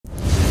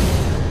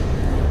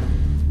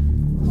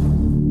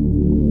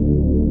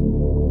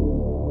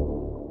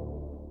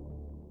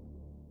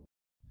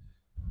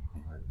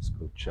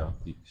chop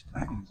these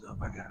things up.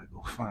 I gotta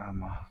go find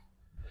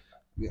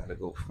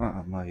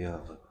my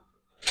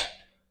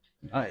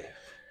knife.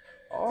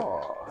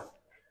 Oh,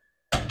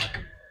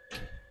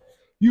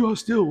 you are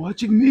still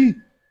watching me?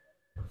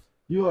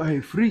 You are a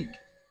freak.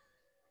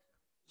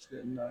 What's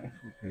that knife?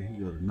 Okay, he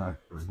got a knife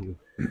right here.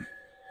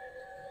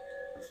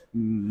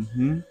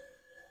 Mm-hmm.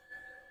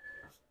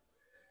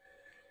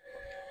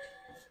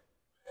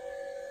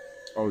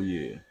 Oh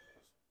yeah.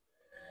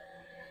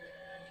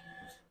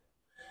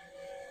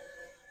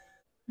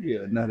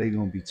 Yeah, now they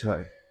gonna be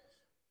tight.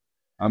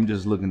 I'm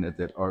just looking at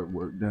that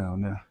artwork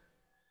down there.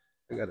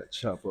 I gotta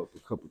chop up a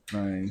couple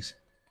things.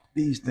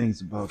 These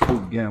things about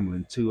through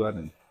gambling too. I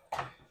done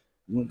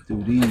went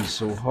through these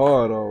so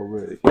hard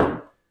already.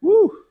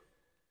 Woo!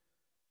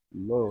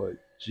 Lord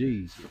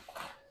Jesus.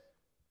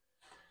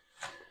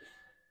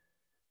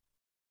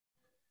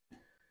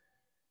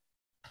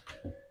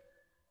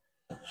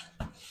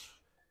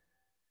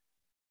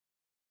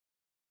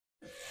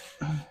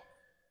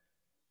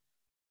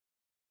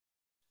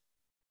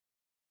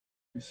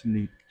 Just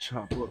need to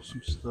chop up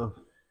some stuff.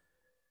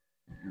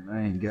 And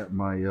I ain't got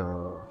my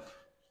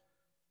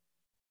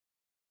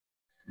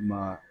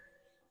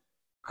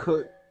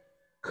cut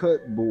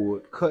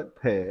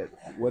pad,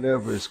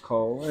 whatever it's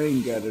called. I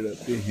ain't got it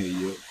up in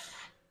here yet.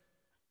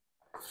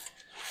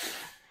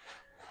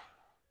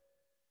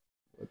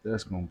 What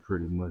that's gonna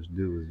pretty much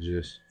do is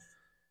just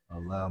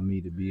allow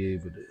me to be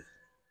able to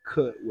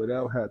cut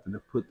without having to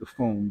put the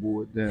foam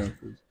board down.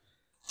 Cause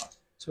I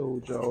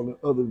told y'all in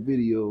other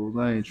videos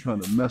I ain't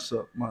trying to mess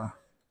up my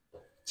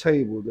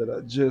table that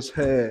I just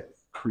had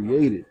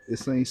created.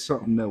 This ain't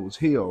something that was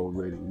here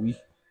already. We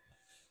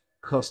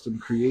custom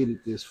created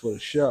this for the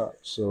shop,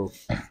 so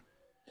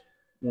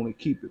want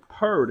to keep it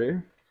purty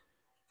as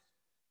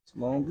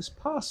long as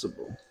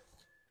possible.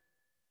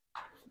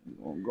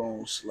 I'm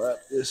gonna slap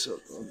this up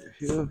under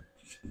here.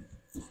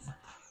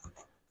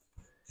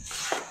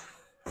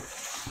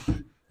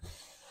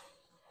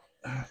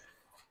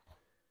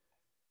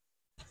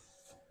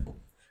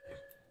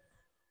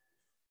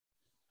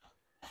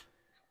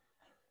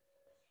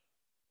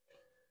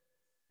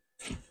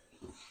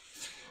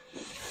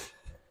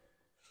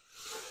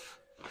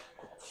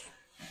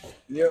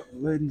 Yep,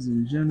 ladies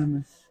and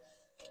gentlemen,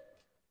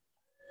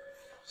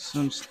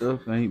 some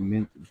stuff ain't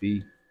meant to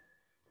be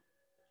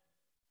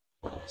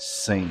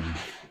seen.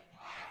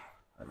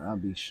 And I'll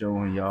be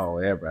showing y'all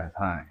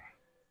everything.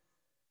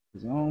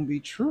 Cause I don't be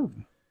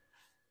tripping.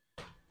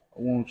 I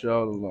want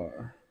y'all to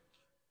learn.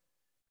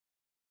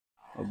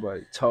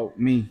 Nobody taught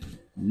me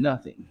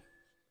nothing.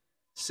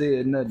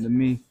 Said nothing to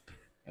me.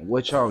 And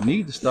what y'all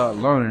need to start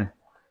learning,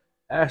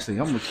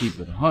 actually, I'm gonna keep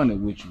it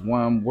 100 with you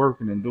while I'm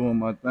working and doing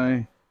my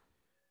thing.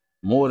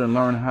 More than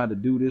learning how to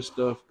do this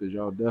stuff, because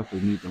y'all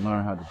definitely need to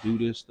learn how to do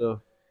this stuff.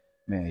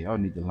 Man, y'all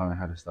need to learn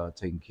how to start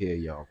taking care of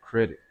y'all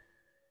credit.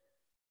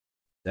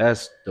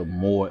 That's the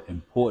more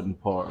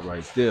important part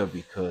right there,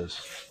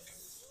 because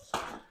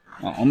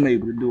I'm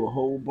able to do a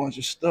whole bunch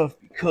of stuff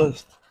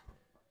because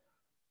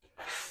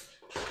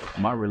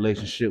my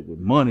relationship with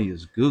money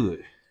is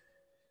good.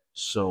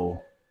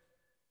 So,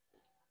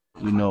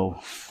 you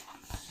know,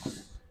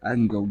 I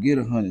can go get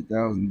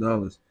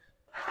 $100,000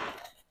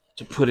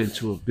 to put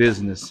into a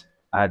business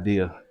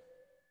idea.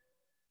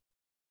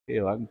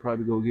 Hell, I can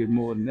probably go get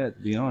more than that,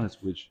 to be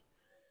honest with you.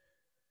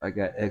 I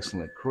got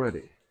excellent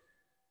credit.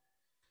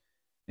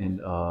 And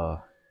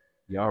y'all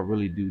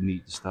really do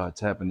need to start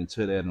tapping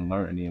into that and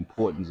learning the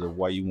importance of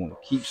why you want to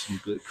keep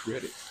some good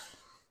credit.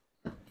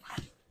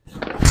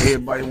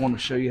 Everybody want to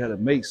show you how to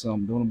make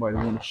something. Don't nobody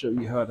want to show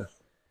you how to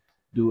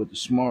do it the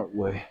smart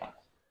way.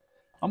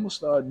 I'm gonna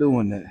start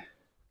doing that.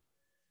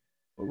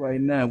 But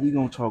right now, we're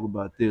gonna talk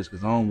about this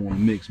because I don't want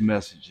to mix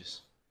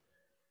messages.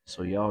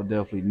 So y'all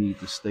definitely need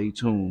to stay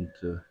tuned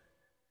to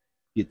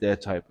get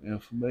that type of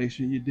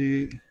information, you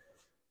dig?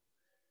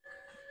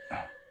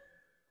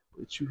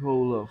 But you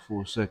hold up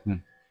for a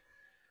second.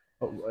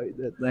 All right,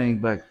 that thing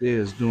back there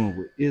is doing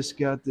what it's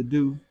got to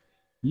do.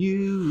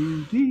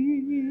 You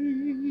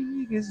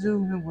dig, it's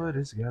doing what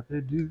it's got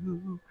to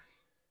do.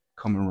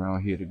 Coming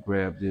around here to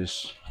grab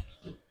this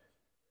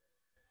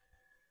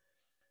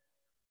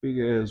big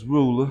ass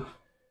ruler.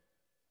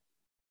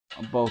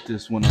 I bought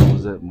this when I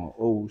was at my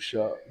old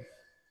shop.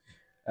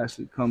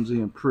 Actually comes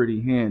in pretty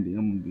handy,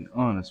 I'm gonna be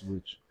honest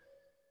with you.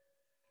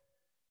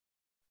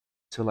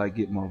 Till I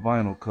get my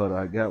vinyl cutter.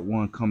 I got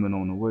one coming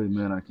on the way,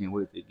 man. I can't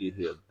wait to get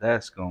here.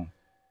 That's gonna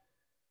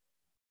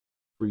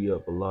free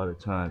up a lot of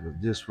time, because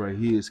this right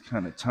here is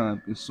kind of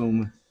time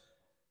consuming,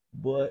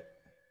 but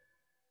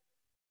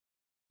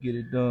get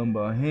it done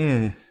by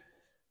hand.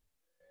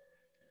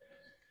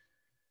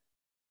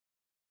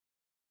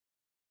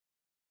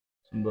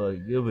 Somebody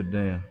give a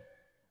damn.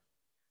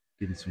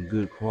 Getting some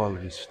good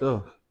quality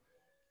stuff.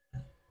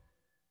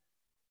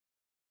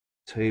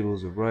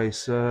 Table's the right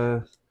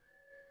size.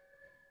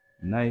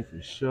 Knife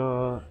is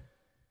sharp.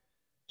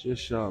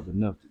 Just sharp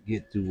enough to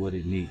get through what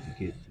it needs to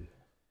get through.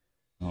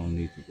 I don't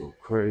need to go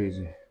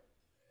crazy.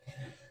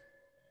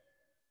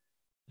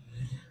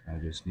 I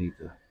just need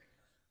to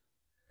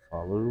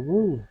follow the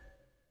rule.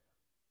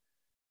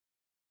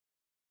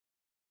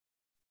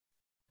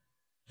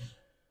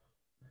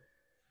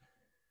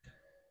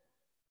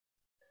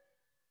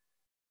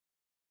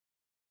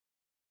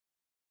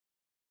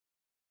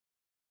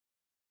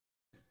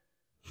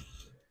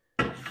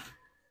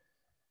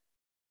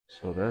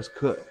 So that's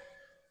cut.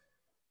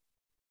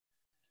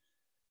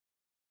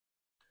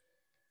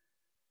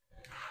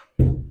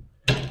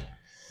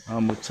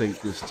 I'm gonna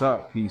take this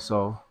top piece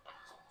off.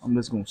 I'm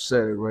just gonna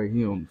set it right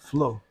here on the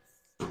floor.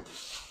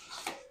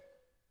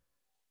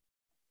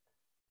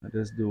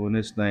 Just doing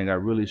this thing, I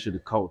really should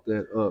have caught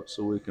that up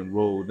so it can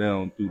roll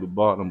down through the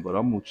bottom, but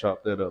I'm gonna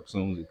chop that up as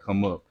soon as it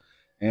come up.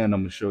 And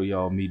I'm gonna show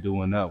y'all me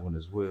doing that one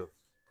as well.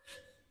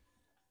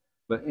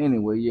 But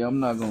anyway, yeah, I'm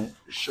not gonna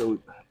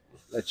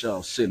let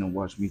y'all sit and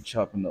watch me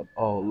chopping up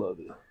all of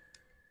it.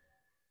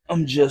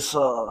 I'm just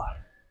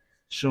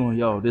showing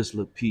y'all this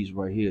little piece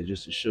right here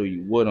just to show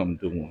you what I'm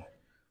doing,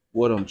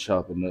 what I'm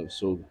chopping up.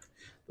 So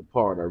the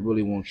part I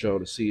really want y'all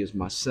to see is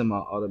my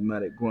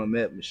semi-automatic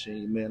grommet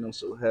machine. Man, I'm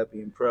so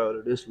happy and proud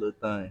of this little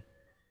thing.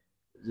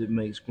 It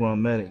makes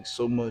grommeting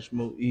so much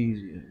more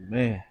easier.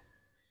 Man,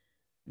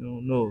 you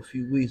don't know, a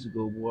few weeks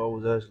ago, boy, I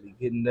was actually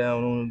getting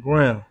down on the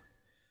ground,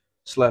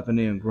 slapping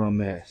in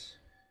grommets.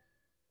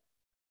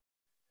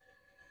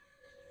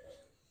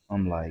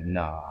 I'm like,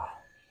 nah,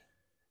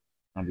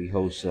 I be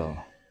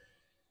wholesale.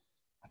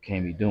 I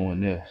can't be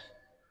doing this.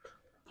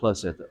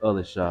 Plus, at the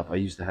other shop, I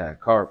used to have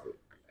carpet.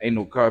 Ain't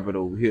no carpet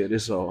over here.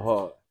 This all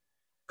hard.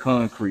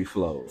 Concrete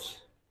floors.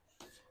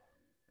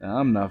 Now,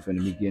 I'm not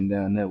finna be getting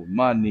down there with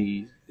my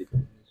knees.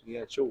 You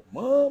got your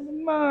mom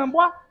and mine,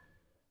 boy.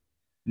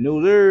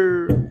 No,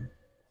 there.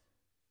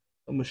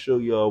 I'm gonna show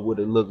y'all what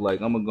it looked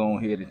like. I'm gonna go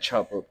ahead and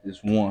chop up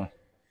this one,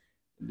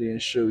 and then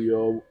show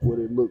y'all what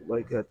it looked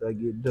like after I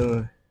get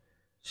done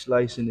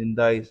slicing and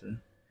dicing.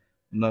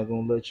 I'm not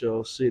gonna let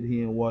y'all sit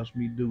here and watch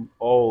me do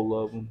all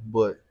of them,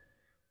 but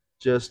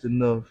just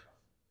enough.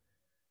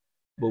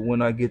 But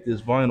when I get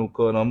this vinyl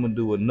cut, I'm gonna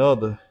do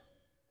another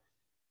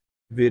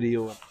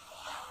video.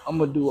 I'm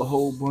gonna do a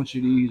whole bunch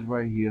of these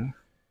right here.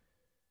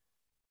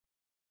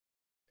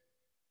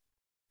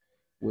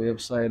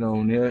 Website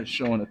on there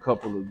showing a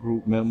couple of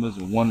group members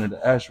and one of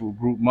the actual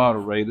group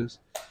moderators.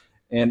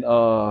 And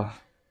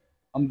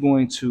I'm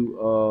going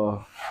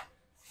to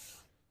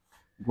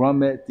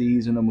grommet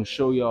these, and I'm gonna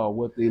show y'all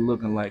what they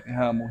looking like and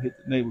how I'm gonna hit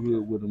the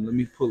neighborhood with them. Let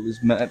me pull this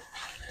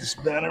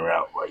banner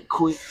out right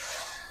quick.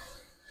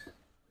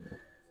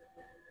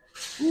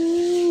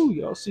 Ooh,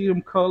 y'all see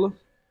them colors?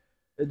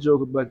 That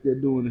joker back there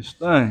doing his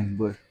thing.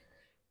 But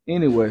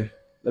anyway,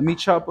 let me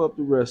chop up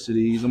the rest of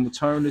these. I'm gonna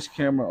turn this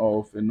camera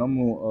off, and I'm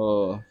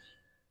gonna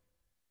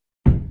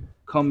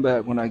come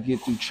back when I get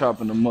through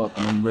chopping them up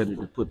and I'm ready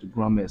to put the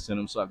grommets in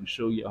them so I can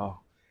show y'all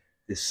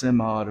this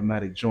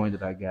semi-automatic joint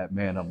that I got.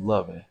 Man, I'm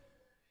loving it.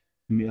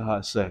 Give me a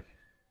hot second.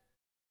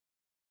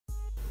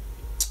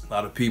 A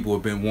lot of people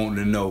have been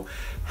wanting to know,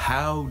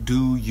 how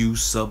do you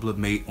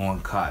sublimate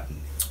on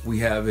cotton? We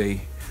have a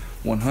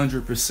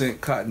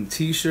 100% cotton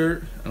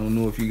t-shirt. I don't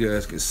know if you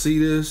guys can see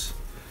this.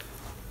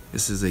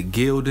 This is a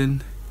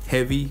Gildan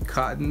heavy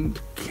cotton.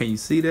 Can you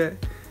see that?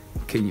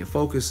 Can you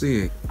focus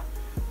in?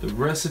 The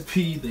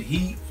recipe, the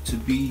heat to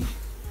be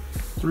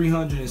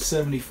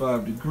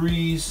 375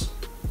 degrees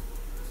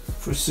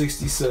for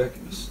 60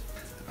 seconds.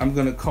 I'm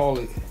gonna call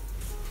it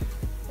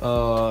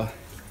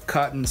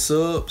cotton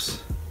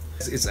subs.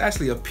 It's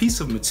actually a piece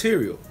of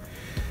material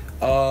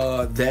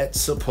that's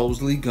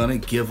supposedly gonna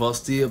give us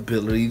the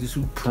ability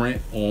to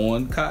print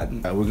on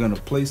cotton. We're gonna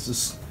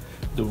place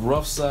the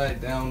rough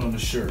side down on the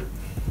shirt.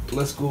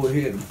 Let's go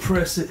ahead and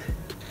press it.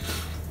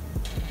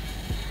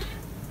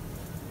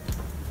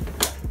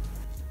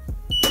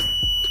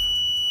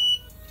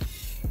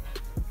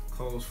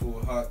 Calls for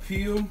a hot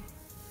peel.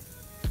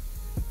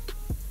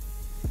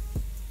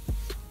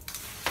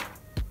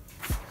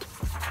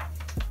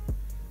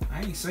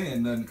 I ain't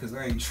saying nothing because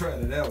I ain't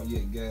tried it out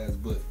yet, guys,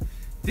 but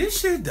this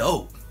shit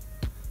dope.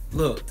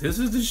 Look, this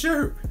is the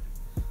shirt.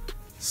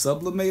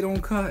 Sublimate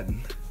on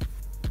cotton.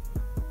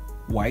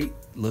 White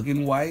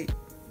looking white,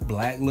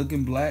 black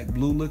looking black,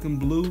 blue looking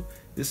blue.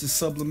 This is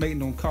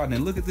sublimating on cotton.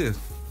 And look at this.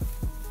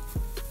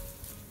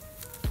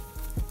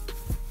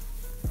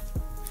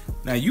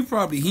 Now you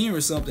probably hearing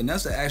something.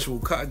 That's the actual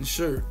cotton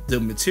shirt. The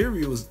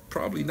material is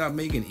probably not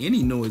making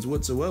any noise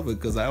whatsoever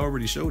because I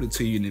already showed it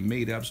to you and it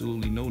made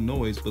absolutely no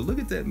noise. But look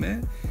at that,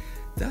 man.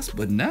 That's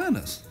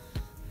bananas.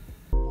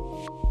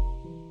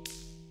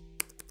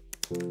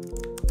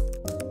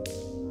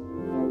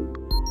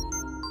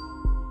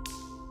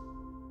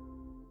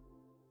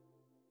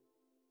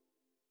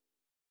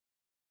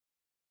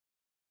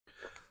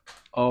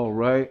 All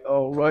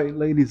right,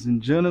 ladies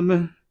and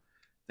gentlemen.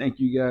 Thank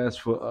you guys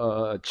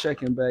for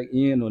checking back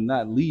in, or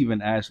not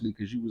leaving actually,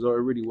 because you was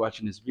already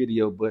watching this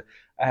video. But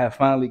I have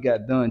finally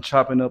got done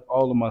chopping up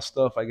all of my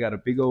stuff. I got a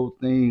big old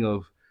thing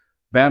of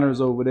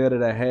banners over there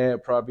that I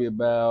had, probably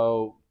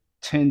about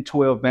 10,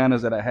 12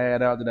 banners that I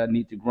had out that I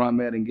need to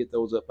grommet and get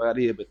those up out of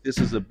here. But this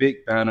is a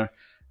big banner.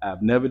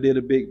 I've never did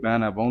a big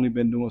banner. I've only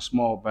been doing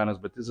small banners,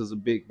 but this is a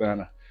big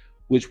banner,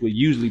 which would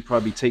usually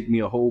probably take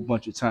me a whole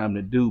bunch of time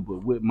to do.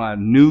 But with my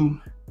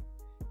new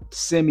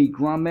Semi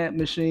Grommet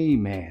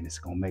machine, man, it's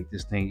gonna make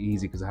this thing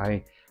easy because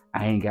I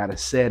ain't gotta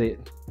set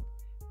it,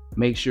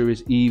 make sure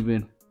it's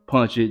even,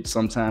 punch it.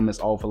 Sometimes it's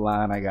off a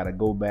line, I gotta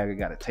go back, I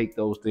gotta take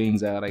those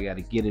things out, I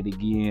gotta get it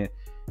again.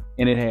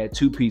 and it had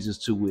 2 pieces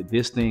to it.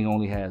 This thing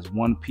only has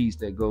 1 piece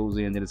that goes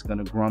in that it's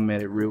gonna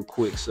grommet it real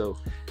quick. So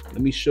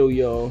let me show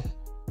y'all.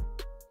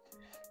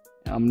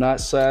 I'm not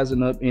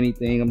sizing up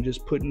anything. I'm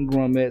just putting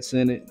grommets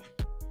in it.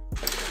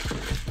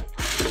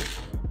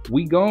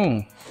 We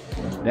gone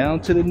down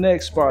to the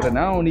next spot, and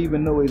I don't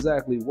even know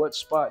exactly what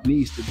spot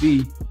needs to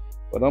be,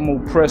 but I'm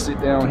gonna press it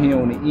down here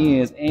on the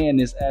ends, and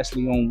it's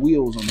actually on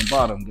wheels on the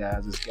bottom,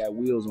 guys. It's got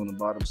wheels on the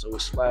bottom, so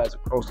it slides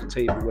across the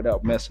table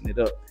without messing it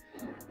up.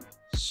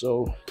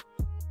 So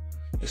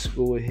let's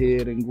go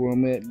ahead and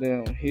grommet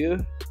down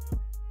here.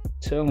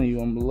 Telling you,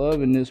 I'm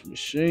loving this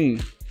machine.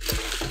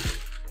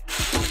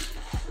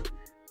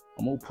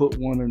 I'm gonna put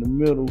one in the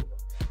middle,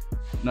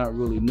 not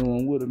really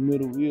knowing where the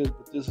middle is,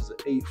 but this is an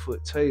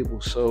 8-foot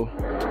table, so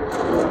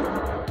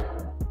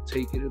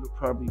take it, it'll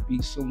probably be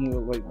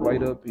somewhere like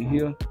right up in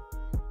here.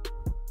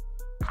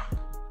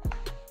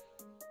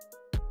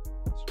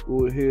 Let's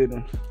go ahead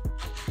and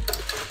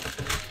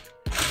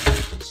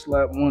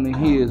slap one in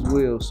here as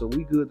well, so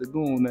we good to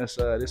go on that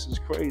side. This is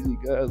crazy,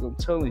 guys, I'm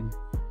telling you.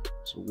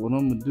 So what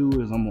I'm gonna do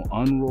is I'm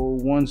gonna unroll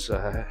one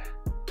side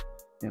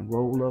and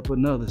roll up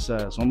another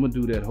side. So I'm gonna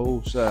do that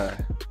whole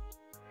side.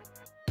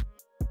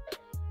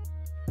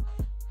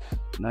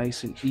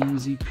 Nice and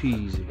easy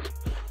peasy.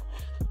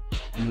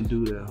 I'm gonna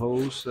do that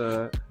whole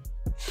side,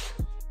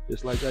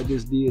 just like I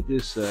just did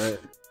this side.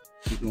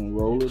 You're gonna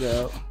roll it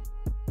out,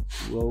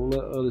 roll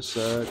the other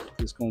side.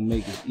 It's gonna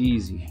make it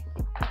easy,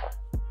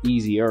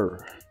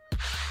 easier.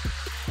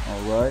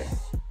 All right,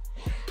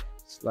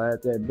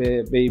 slide that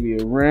bad baby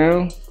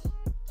around.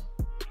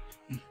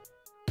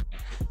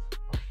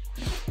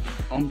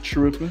 I'm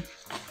tripping.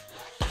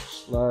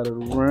 Slide it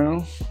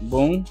around,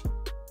 boom.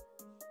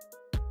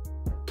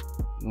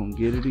 Gonna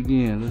get it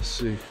again. Let's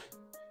see.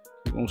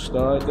 We're gonna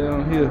start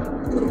down here,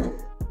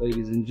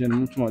 ladies and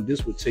gentlemen.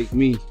 This would take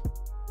me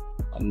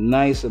a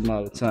nice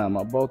amount of time.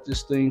 I bought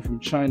this thing from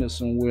China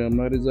somewhere. I'm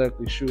not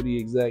exactly sure the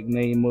exact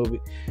name of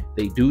it.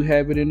 They do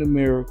have it in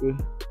America.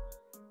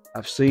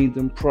 I've seen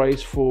them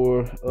priced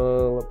for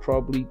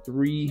probably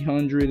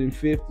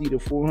 $350 to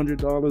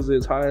 $400,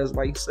 as high as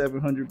like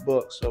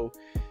 $700. So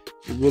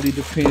it really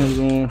depends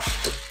on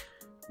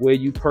where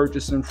you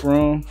purchasing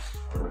from.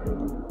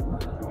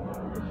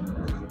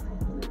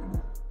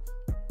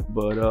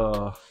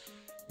 But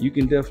you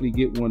can definitely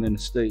get one in the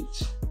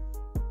States.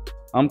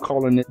 I'm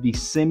calling it the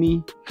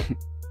Semi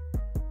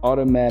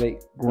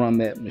Automatic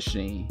Grommet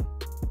Machine.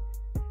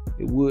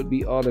 It would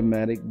be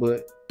automatic,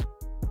 but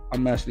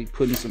I'm actually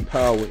putting some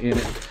power in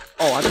it.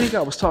 Oh, I think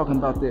I was talking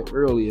about that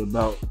earlier,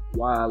 about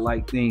why I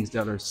like things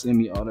that are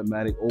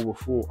semi-automatic over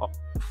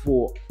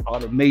full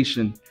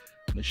automation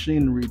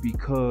machinery,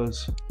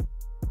 because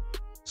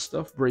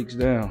stuff breaks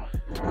down.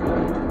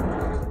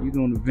 You're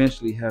gonna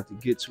eventually have to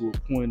get to a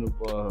point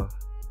of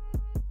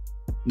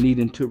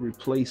needing to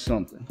replace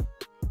something.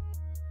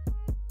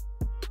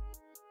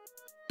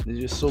 It's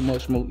just so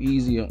much more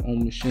easier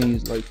on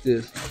machines like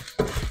this.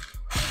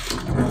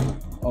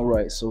 All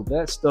right, so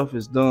that stuff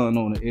is done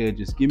on the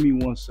edges. Give me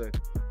 1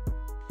 second.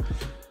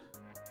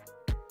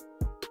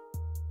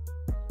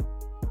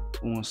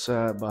 Going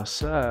side by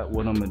side,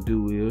 what I'm gonna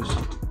do is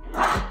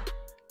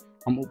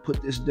I'm gonna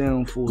put this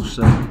down for a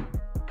second,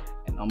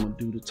 and I'm gonna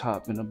do the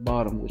top and the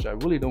bottom, which I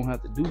really don't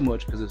have to do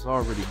much because it's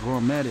already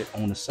grommetted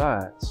on the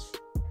sides.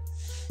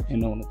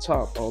 And on the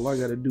top, all I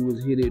gotta do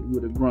is hit it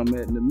with a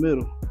grommet in the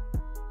middle.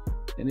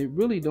 And it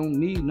really don't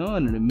need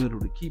none in the middle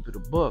to keep it a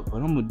buck, but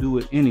I'm gonna do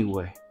it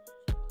anyway.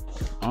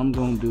 I'm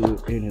gonna do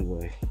it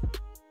anyway.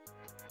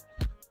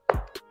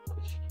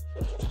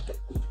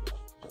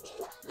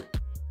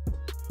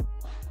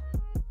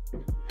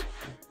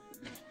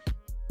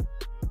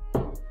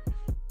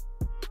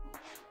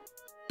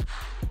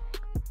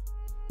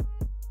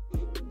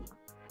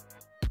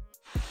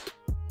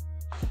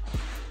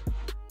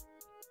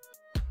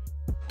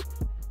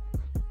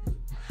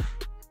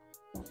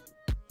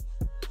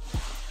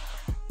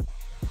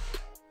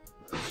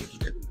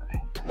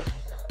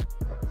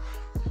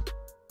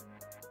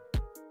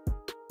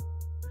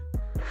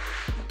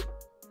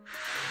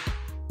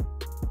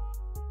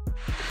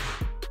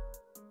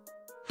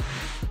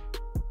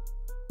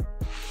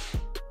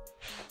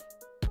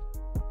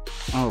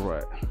 All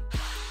right,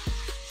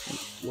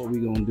 what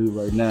we're gonna do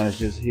right now is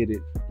just hit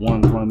it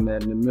one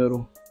grommet in the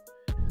middle.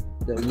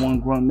 That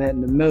one grommet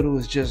in the middle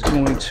is just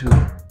going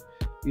to,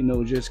 you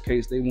know, just in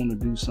case they want to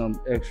do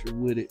something extra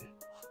with it.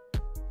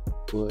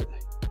 But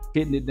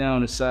hitting it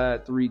down the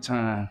side 3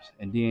 times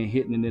and then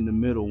hitting it in the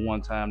middle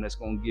 1 time, that's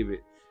gonna give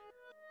it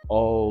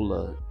all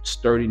the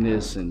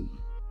sturdiness and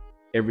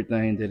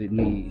everything that it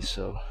needs.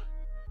 So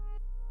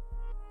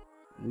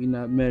we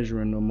not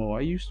measuring no more.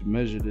 I used to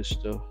measure this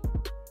stuff.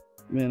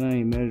 Man, I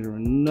ain't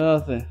measuring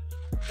nothing.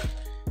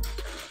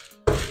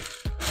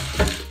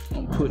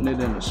 I'm putting it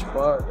in a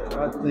spot that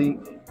I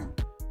think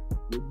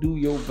will do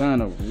your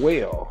banner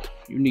well.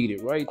 You need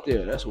it right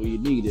there. That's where you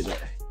need it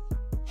at.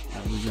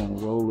 Now we're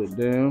gonna roll it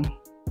down.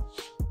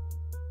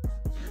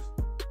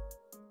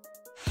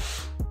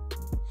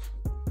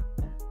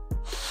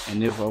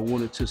 And if I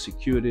wanted to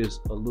secure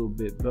this a little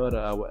bit better,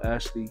 I would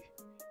actually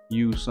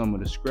use some of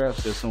the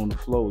scraps that's on the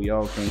floor.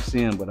 Y'all can't see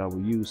them, but I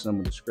will use some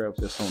of the scraps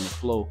that's on the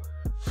floor,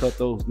 cut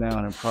those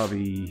down in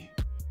probably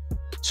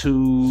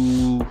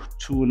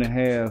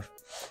 2.5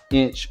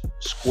 inch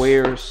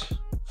squares,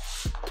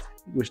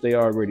 which they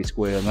already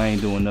squares. I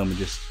ain't doing them and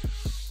just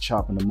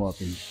chopping them up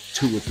in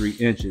 2 or 3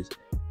 inches.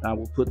 And I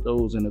will put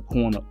those in the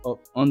corner up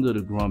under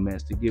the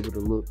grommets to give it a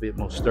little bit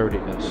more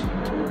sturdiness.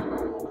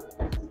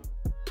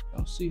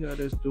 Y'all see how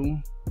that's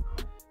doing?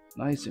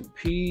 Nice and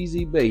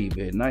peasy,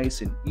 baby.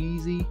 Nice and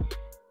easy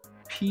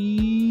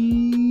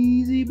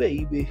peasy,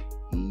 baby.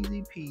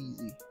 Easy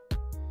peasy.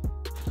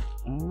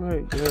 All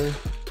right, guys.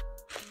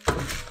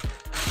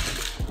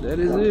 That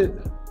is it.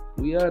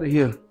 We out of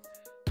here.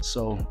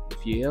 So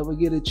if you ever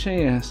get a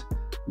chance,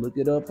 look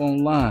it up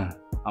online.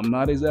 I'm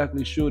not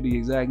exactly sure the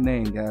exact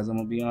name, guys. I'm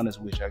gonna be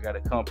honest with you. I got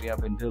a company I've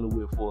been dealing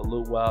with for a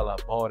little while. I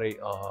bought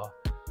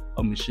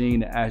a machine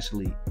to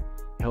actually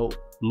help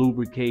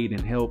lubricate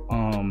and help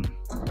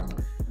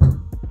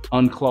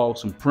unclog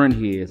some print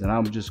heads, and I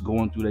was just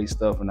going through their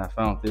stuff and I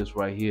found this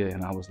right here,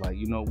 and I was like,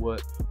 you know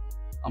what,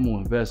 I'm gonna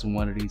invest in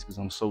one of these because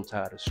I'm so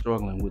tired of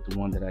struggling with the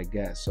one that I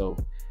got. So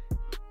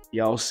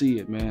y'all see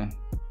it, man.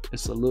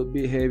 It's a little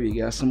bit heavy,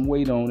 got some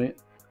weight on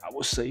it. I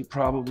would say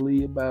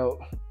probably about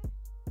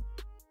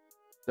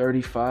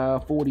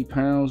 35-40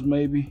 pounds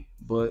maybe,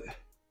 but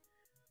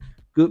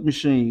good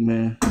machine,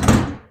 man.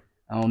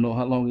 I don't know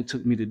how long it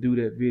took me to do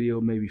that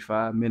video, maybe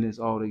 5 minutes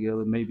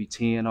altogether, maybe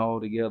 10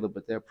 altogether,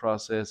 but that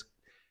process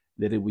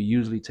that it would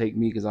usually take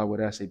me, because I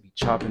would actually be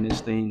chopping this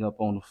thing up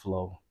on the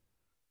floor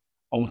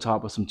on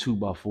top of some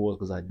 2x4s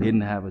because I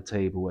didn't have a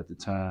table at the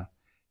time.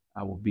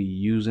 I would be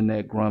using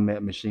that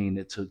grommet machine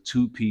that took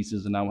 2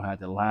 pieces, and I would have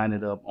to line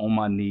it up on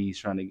my knees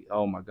trying to,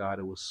 oh my God,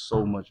 it was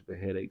so much of a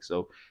headache.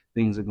 So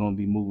things are going to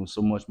be moving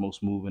so much more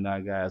smoother now,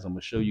 guys. I'm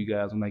going to show you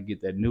guys when I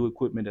get that new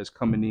equipment that's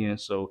coming in.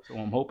 So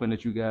I'm hoping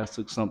that you guys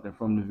took something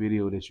from the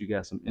video, that you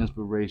got some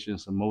inspiration,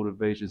 some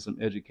motivation, some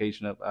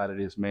education up out of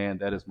this, man.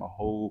 That is my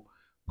whole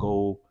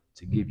goal,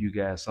 to give you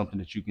guys something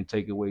that you can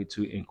take away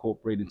to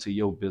incorporate into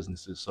your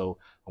businesses. So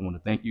I want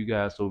to thank you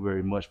guys so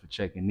very much for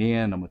checking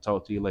in. I'm going to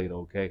talk to you later,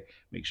 okay?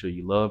 Make sure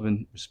you love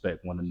and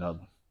respect one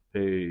another.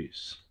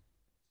 Peace.